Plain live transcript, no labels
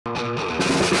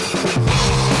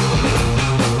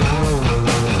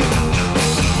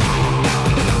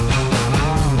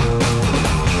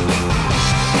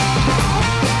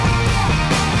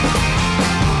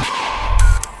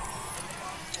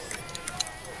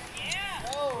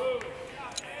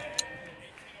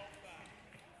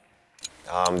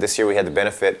This year we had the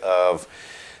benefit of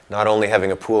not only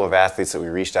having a pool of athletes that we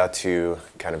reached out to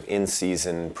kind of in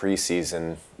season,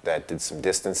 pre-season, that did some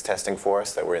distance testing for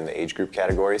us that were in the age group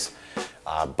categories,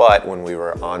 but when we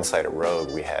were on site at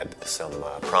Rogue, we had some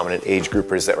prominent age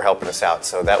groupers that were helping us out,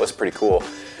 so that was pretty cool.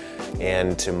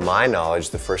 And to my knowledge,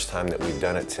 the first time that we've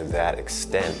done it to that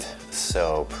extent,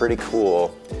 so pretty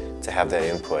cool to have that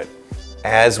input.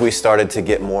 As we started to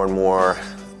get more and more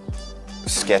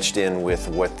sketched in with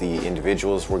what the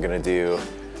individuals were going to do,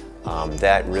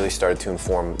 that really started to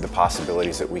inform the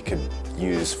possibilities that we could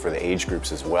use for the age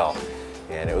groups as well.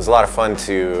 And it was a lot of fun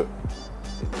to,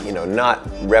 not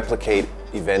replicate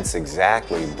events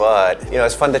exactly, but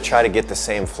it's fun to try to get the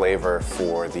same flavor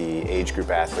for the age group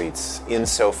athletes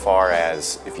insofar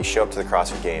as if you show up to the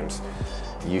CrossFit Games,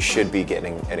 you should be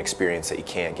getting an experience that you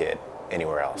can't get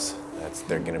anywhere else.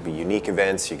 They're going to be unique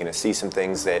events. You're going to see some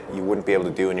things that you wouldn't be able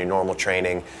to do in your normal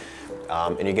training,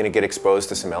 and you're going to get exposed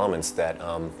to some elements that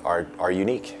are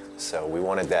unique. So we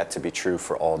wanted that to be true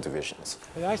for all divisions.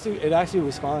 It actually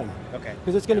was fine. Okay.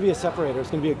 Because it's going to be a separator.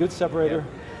 It's going to be a good separator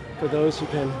for those who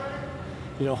can,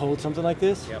 hold something like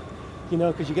this. Yep.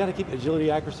 Because you got to keep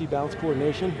agility, accuracy, balance,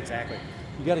 coordination. Exactly.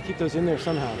 You got to keep those in there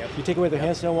somehow. Yep. You take away their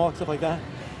handstand walk, stuff like that.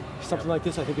 Something like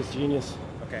this, I think is genius.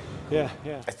 Okay. Yeah.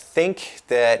 I think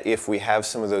that if we have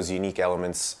some of those unique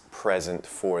elements present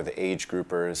for the age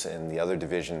groupers and the other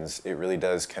divisions, it really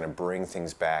does kind of bring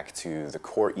things back to the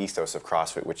core ethos of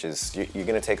CrossFit, which is you're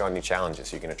going to take on new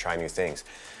challenges, you're going to try new things.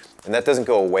 And that doesn't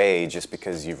go away just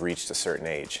because you've reached a certain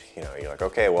age. You're like,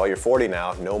 okay, well, you're 40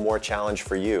 now, no more challenge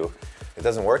for you. It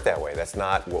doesn't work that way. That's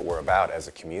not what we're about as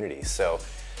a community. So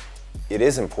it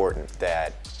is important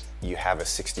that you have a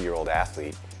 60-year-old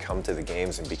athlete come to the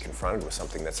games and be confronted with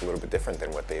something that's a little bit different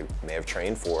than what they may have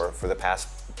trained for the past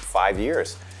 5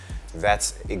 years.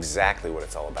 That's exactly what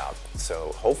it's all about.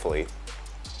 So hopefully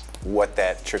what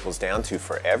that trickles down to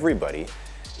for everybody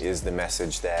is the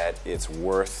message that it's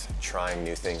worth trying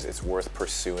new things. It's worth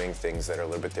pursuing things that are a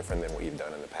little bit different than what you've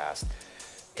done in the past.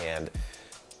 And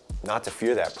not to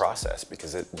fear that process,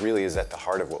 because it really is at the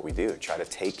heart of what we do. Try to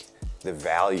take the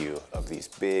value of these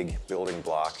big building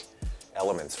block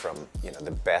elements from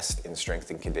the best in strength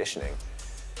and conditioning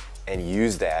and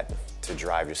use that to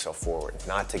drive yourself forward,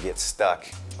 not to get stuck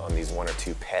on these one or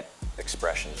two pet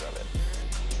expressions of it.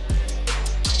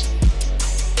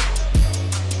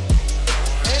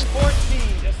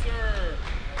 10-14. Yes, sir.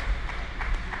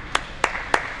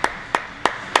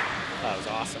 That was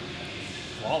awesome.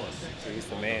 Flawless. He's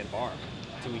the man bar.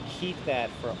 Do we keep that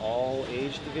for all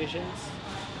age divisions,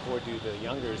 or do the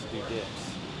youngers do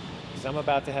dips? Because I'm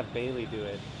about to have Bailey do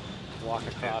it. Walk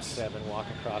across 7, walk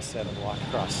across 7, walk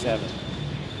across 7.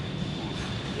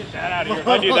 Get that out of here. If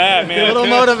I do that, man. A little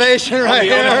motivation right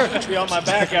here. I'll be on my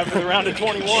back after the round of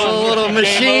 21. A little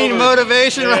machine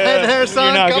motivation right there,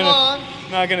 son. Come on.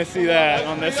 Not going to see that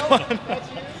on this one. All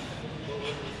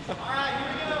right,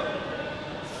 here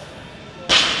we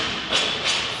go.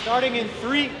 Starting in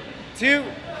 3, 2,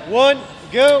 1,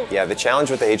 go. Yeah, the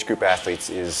challenge with the age group athletes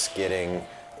is getting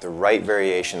the right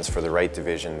variations for the right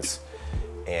divisions.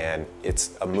 And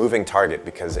it's a moving target,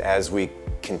 because as we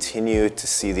continue to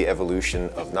see the evolution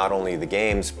of not only the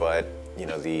games, but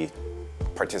the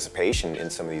participation in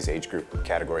some of these age group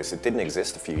categories that didn't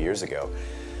exist a few years ago,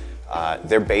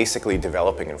 they're basically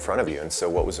developing in front of you. And so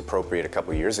what was appropriate a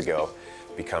couple years ago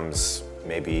becomes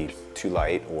maybe too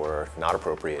light or not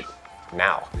appropriate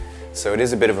now. So it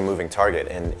is a bit of a moving target,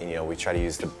 and we try to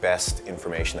use the best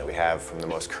information that we have from the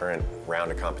most current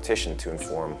round of competition to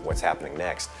inform what's happening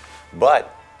next.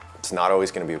 But it's not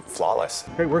always going to be flawless.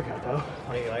 Great workout, though.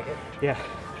 Oh, you like it? Yeah.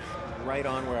 Right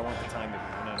on where I want the time to be,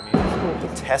 you know what I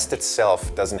mean? The test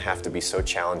itself doesn't have to be so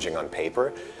challenging on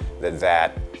paper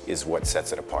that is what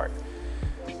sets it apart.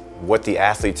 What the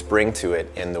athletes bring to it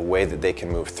and the way that they can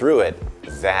move through it,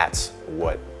 that's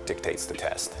what dictates the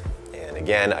test. And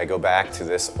again, I go back to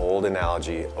this old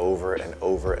analogy over and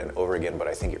over and over again, but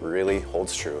I think it really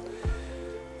holds true.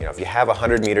 If you have a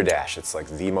 100-meter dash, it's like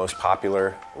the most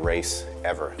popular race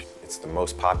ever. It's the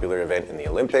most popular event in the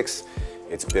Olympics.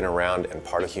 It's been around and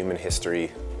part of human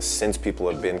history since people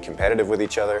have been competitive with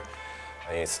each other.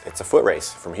 I mean, it's a foot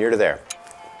race from here to there.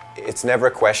 It's never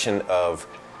a question of,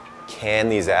 can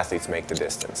these athletes make the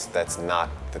distance? That's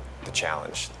not the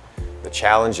challenge. The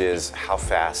challenge is, how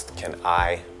fast can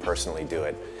I personally do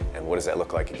it? And what does that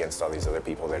look like against all these other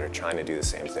people that are trying to do the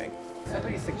same thing?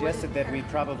 Somebody suggested that we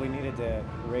probably needed to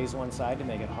raise one side to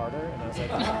make it harder, and I was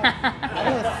like,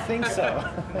 I don't think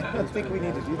so. I don't think we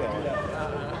need to do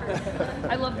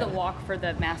that. I love the walk for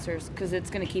the Masters because it's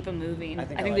going to keep them moving. I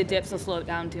think like the that dips too. will slow it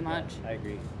down too much. I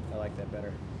agree. I like that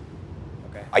better.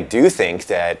 Okay. I do think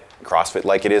that CrossFit,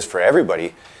 like it is for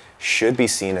everybody, should be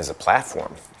seen as a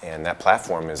platform. And that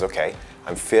platform is, okay,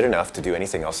 I'm fit enough to do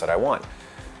anything else that I want.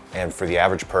 And for the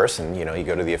average person, you know, you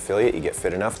go to the affiliate, you get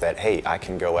fit enough that, hey, I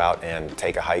can go out and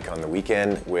take a hike on the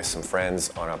weekend with some friends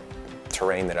on a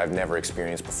terrain that I've never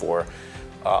experienced before,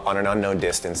 on an unknown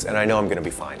distance, and I know I'm gonna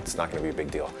be fine. It's not gonna be a big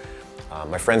deal.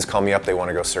 My friends call me up, they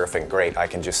wanna go surfing, great, I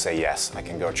can just say yes, I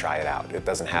can go try it out. It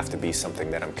doesn't have to be something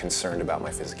that I'm concerned about my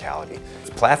physicality. It's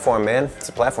a platform, man, it's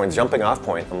a platform, it's a jumping off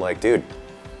point. I'm like, dude,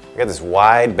 I got this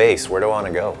wide base, where do I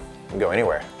wanna go? I can go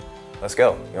anywhere. Let's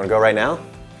go. You wanna go right now?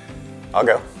 I'll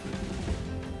go.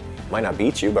 Might not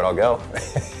beat you, but I'll go.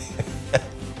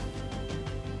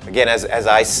 Again, as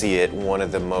I see it, one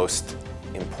of the most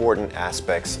important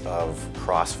aspects of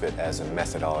CrossFit as a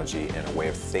methodology and a way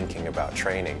of thinking about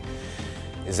training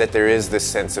is that there is this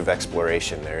sense of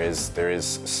exploration. There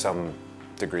is some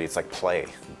degree, it's like play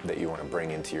that you want to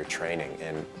bring into your training,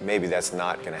 and maybe that's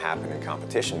not going to happen in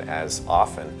competition as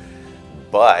often,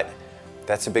 but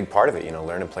that's a big part of it. You know,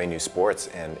 learn and play new sports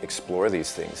and explore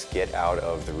these things. Get out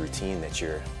of the routine that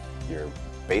you're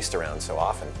based around so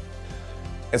often.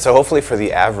 And so hopefully for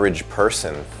the average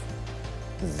person,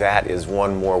 that is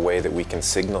one more way that we can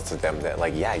signal to them that,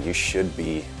 like, yeah, you should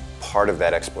be part of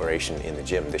that exploration in the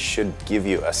gym. This should give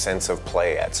you a sense of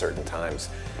play at certain times.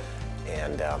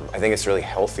 And I think it's really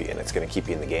healthy, and it's going to keep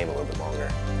you in the game a little bit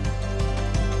longer.